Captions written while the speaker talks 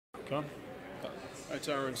Come. All right,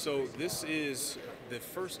 Tyron. So this is the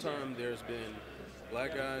first time there's been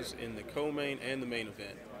black guys in the co-main and the main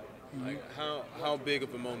event. Like, how big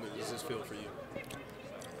of a moment does this feel for you?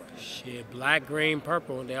 Shit, black, green,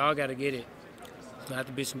 purple, they all got to get it. It's gonna have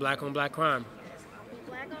to be some black on black crime.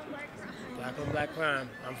 Black on black crime. Black on black crime.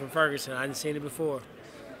 I'm from Ferguson. I hadn't seen it before.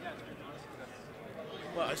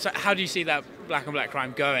 Well, so how do you see that black on black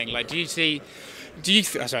crime going? Like, sorry,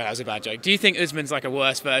 that was a bad joke. Do you think Usman's like a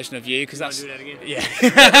worse version of you? Because that's Do that again? yeah.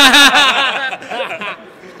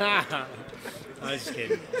 I'm just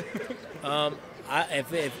kidding.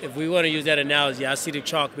 If we want to use that analogy, I see the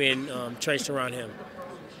chalk being traced around him.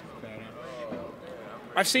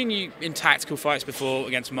 I've seen you in tactical fights before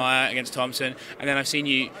against Meyer, against Thompson, and then I've seen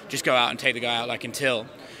you just go out and take the guy out like until.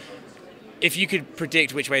 If you could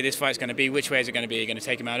predict which way this fight's going to be, which way is it going to be? Are you going to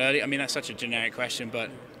take him out early? I mean, that's such a generic question, but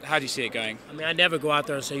how do you see it going? I mean, I never go out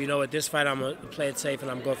there and say, you know what, this fight I'm going to play it safe and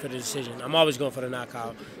I'm going for the decision. I'm always going for the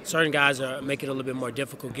knockout. Certain guys make it a little bit more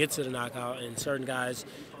difficult to get to the knockout, and certain guys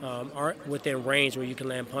aren't within range where you can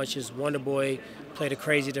land punches. Wonder Boy played a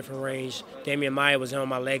crazy different range. Damian Maia was on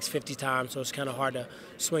my legs 50 times, so it's kind of hard to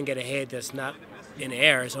swing at a head that's not in the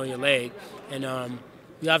air, it's on your leg. And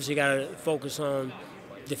you obviously got to focus on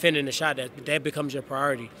defending the shot. That becomes your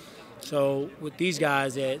priority. So with these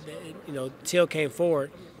guys, Till came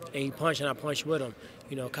forward and he punched and I punched with him.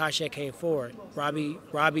 Kashet came forward.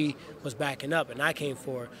 Robbie was backing up and I came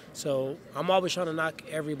forward. So I'm always trying to knock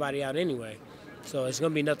everybody out anyway. So it's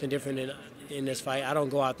going to be nothing different in this fight. I don't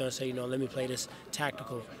go out there and say, let me play this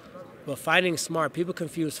tactical. But fighting smart, people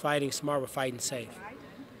confuse fighting smart with fighting safe.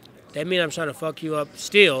 That means I'm trying to fuck you up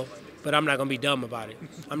still, but I'm not going to be dumb about it.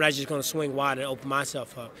 I'm not just going to swing wide and open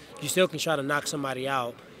myself up. You still can try to knock somebody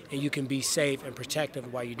out, and you can be safe and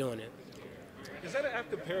protective while you're doing it. Is that an apt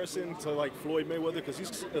comparison to like Floyd Mayweather? Because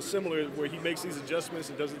he's similar where he makes these adjustments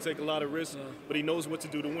and doesn't take a lot of risks, but he knows what to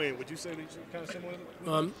do to win. Would you say that you're kind of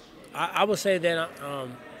similar? I would say that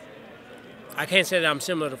I can't say that I'm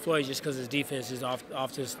similar to Floyd just because his defense is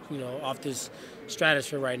off this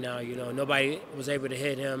stratosphere right now. Nobody was able to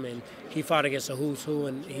hit him, and he fought against a who's who,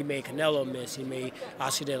 and he made Canelo miss. He made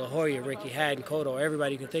Oscar De La Hoya, Ricky Hatton, Cotto,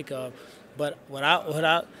 everybody you can think of. But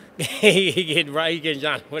without he getting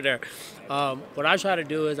John with there. What I try to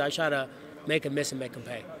do is I try to make him miss and make him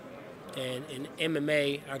pay. And in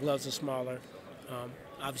MMA, our gloves are smaller.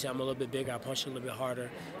 Obviously, I'm a little bit bigger. I punch a little bit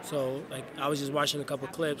harder. So, I was just watching a couple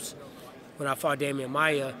clips. When I fought Damian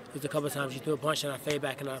Maia, there's a couple of times he threw a punch and I fade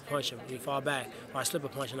back and I punch him. He fall back, or I slip a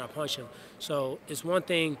punch and I punch him. So it's one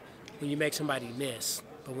thing when you make somebody miss,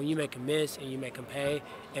 but when you make him miss and you make him pay,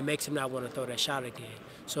 it makes him not want to throw that shot again.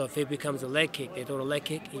 So if it becomes a leg kick, they throw the leg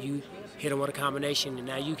kick and you hit them with a combination and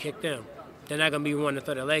now you kick them. They're not going to be wanting to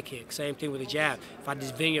throw the leg kick. Same thing with the jab. If I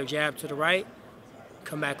just bend your jab to the right,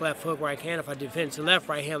 come back left hook, right hand. If I defend to left,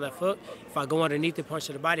 right hand, left hook. If I go underneath the punch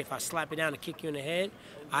to the body, if I slap it down and kick you in the head,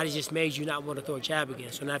 I just made you not want to throw a jab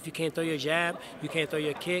again. So now if you can't throw your jab, you can't throw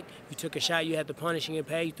your kick, you took a shot, you had to punish and get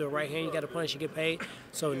paid. You throw a right hand, you got to punish and get paid.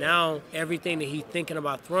 So now everything that he's thinking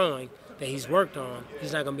about throwing that he's worked on,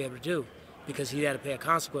 he's not going to be able to do because he had to pay a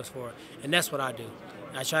consequence for it. And that's what I do.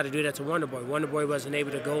 I try to do that to Wonder Boy. Wonder Boy wasn't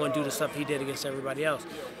able to go and do the stuff he did against everybody else.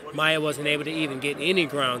 Maia wasn't able to even get any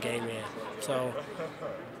ground game in. So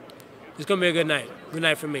it's going to be a good night. Good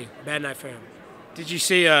night for me. Bad night for him. Did you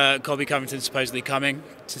see Colby Covington supposedly coming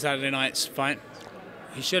to Saturday night's fight?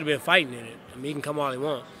 He should have been fighting in it. I mean, he can come all he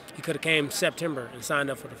wants. He could have came September and signed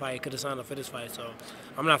up for the fight. He could have signed up for this fight. So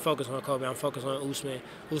I'm not focused on Colby. I'm focused on Usman.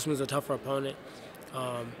 Usman's a tougher opponent.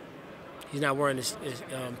 He's not wearing his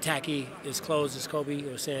tacky, his clothes as Colby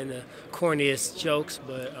or saying the corniest jokes,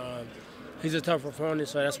 but he's a tougher opponent,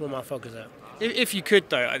 so that's where my focus is at. If you could,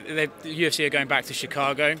 though, the UFC are going back to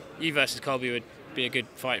Chicago. You versus Colby would be a good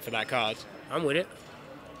fight for that card. I'm with it.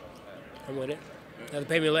 I'm with it. They have to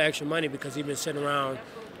pay me a little extra money because he's been sitting around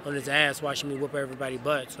on his ass watching me whoop everybody's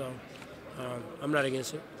butt, so I'm not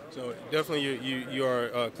against it. So definitely you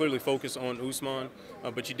are clearly focused on Usman,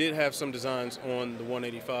 but you did have some designs on the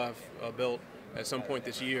 185 belt at some point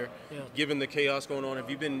this year. Yeah. Given the chaos going on, have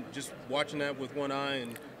you been just watching that with one eye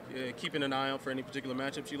and keeping an eye out for any particular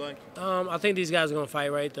matchups you like? I think these guys are going to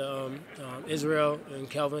fight, right? Israel and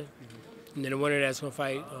Kelvin. And then the winner that's going to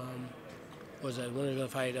fight, winner's going to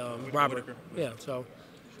fight Robert. Whitaker. Yeah, so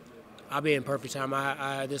I'll be in perfect time.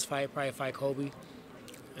 I this fight, probably fight Kobe.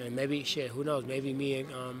 And maybe, who knows, maybe me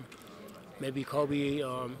and maybe Kobe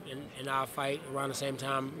and I'll fight around the same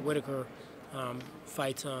time Whitaker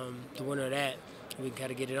fights the winner of that. And we can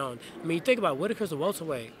kind of get it on. I mean, you think about it, Whitaker's a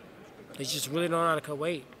welterweight. They just really don't know how to cut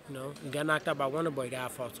weight, He got knocked out by Wonder Boy, guy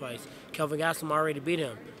fought twice. Kelvin Gastelum already beat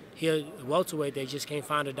him. He a welterweight. They just can't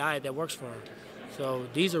find a diet that works for him. So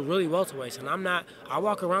these are really welterweights, and I'm not. I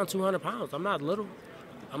walk around 200 pounds. I'm not little.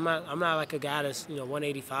 I'm not like a guy that's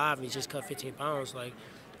 185 and he just cut 15 pounds. Like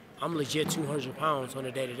I'm legit 200 pounds on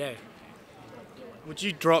a day-to-day. Would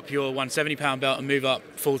you drop your 170-pound belt and move up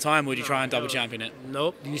full time, or would you try and double champion it?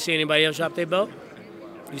 Nope. Do you see anybody else drop their belt?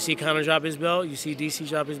 You see Conor drop his belt? You see DC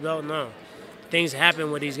drop his belt? No. Things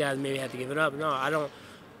happen where these guys maybe have to give it up. No, I don't.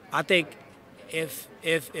 I think if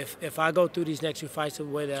I go through these next 2 fights the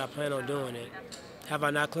way that I plan on doing it, have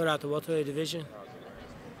I not cleared out the welterweight division?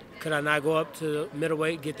 Could I not go up to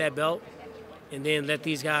middleweight, get that belt, and then let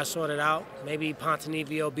these guys sort it out? Maybe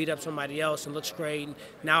Ponzinibbio beat up somebody else and looks great. And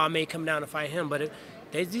now I may come down to fight him, but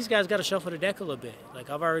these guys got to shuffle the deck a little bit. Like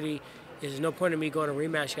there's no point in me going to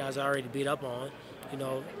rematch guys I already beat up on.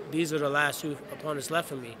 These are the last 2 opponents left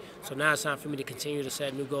for me. So now it's time for me to continue to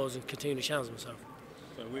set new goals and continue to challenge myself.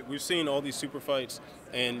 So we've seen all these super fights,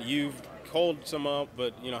 and you've called some out,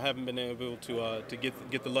 but haven't been able to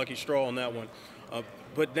get the lucky straw on that one.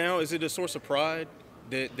 But now, is it a source of pride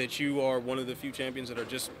that you are one of the few champions that are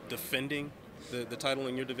just defending the title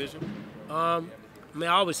in your division? I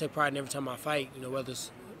always take pride in every time I fight. Whether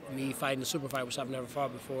it's me fighting a super fight, which I've never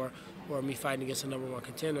fought before, or me fighting against a #1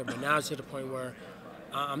 contender. But now it's to the point where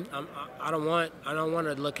I don't want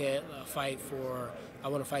to look at a fight for. I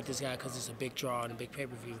want to fight this guy because it's a big draw and a big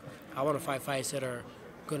pay-per-view. I want to fight fights that are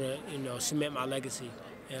going to cement my legacy,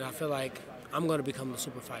 and I feel like I'm going to become the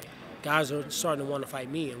super fight. Guys are starting to want to fight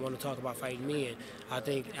me and want to talk about fighting me, and I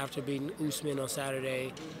think after beating Usman on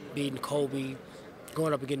Saturday, beating Kobe,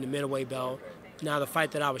 going up and getting the middleweight belt, now the fight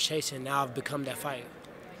that I was chasing, now I've become that fight.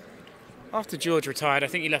 After George retired, I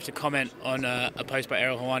think you left a comment on a post by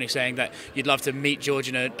Errol Hawani saying that you'd love to meet George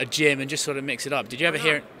in a gym and just sort of mix it up. Did you ever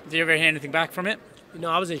hear anything back from it?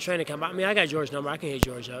 I was in training camp. I got George's number. I can hit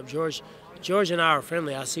George up. George and I are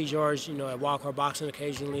friendly. I see George, at Walker Boxing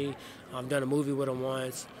occasionally. I've done a movie with him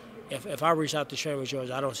once. If I reach out to train with George,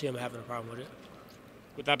 I don't see him having a problem with it.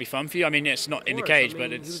 Would that be fun for you? I mean, it's not in the cage,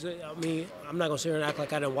 but it's. I'm not gonna sit here and act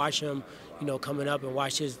like I didn't watch him, coming up and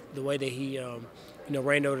watch the way that he,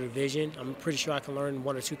 reigned over the division. I'm pretty sure I can learn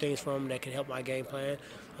 1 or 2 things from him that can help my game plan.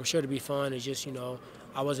 I'm sure it'd be fun. It's just,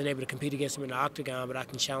 I wasn't able to compete against him in the octagon, but I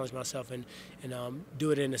can challenge myself and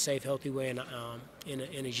do it in a safe, healthy way in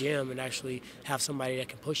a gym and actually have somebody that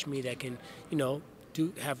can push me, that can,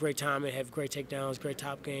 have great timing, have great takedowns, great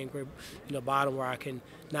top game, great, bottom, where I can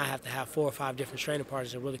not have to have 4 or 5 different training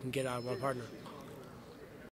partners and really can get out of one partner.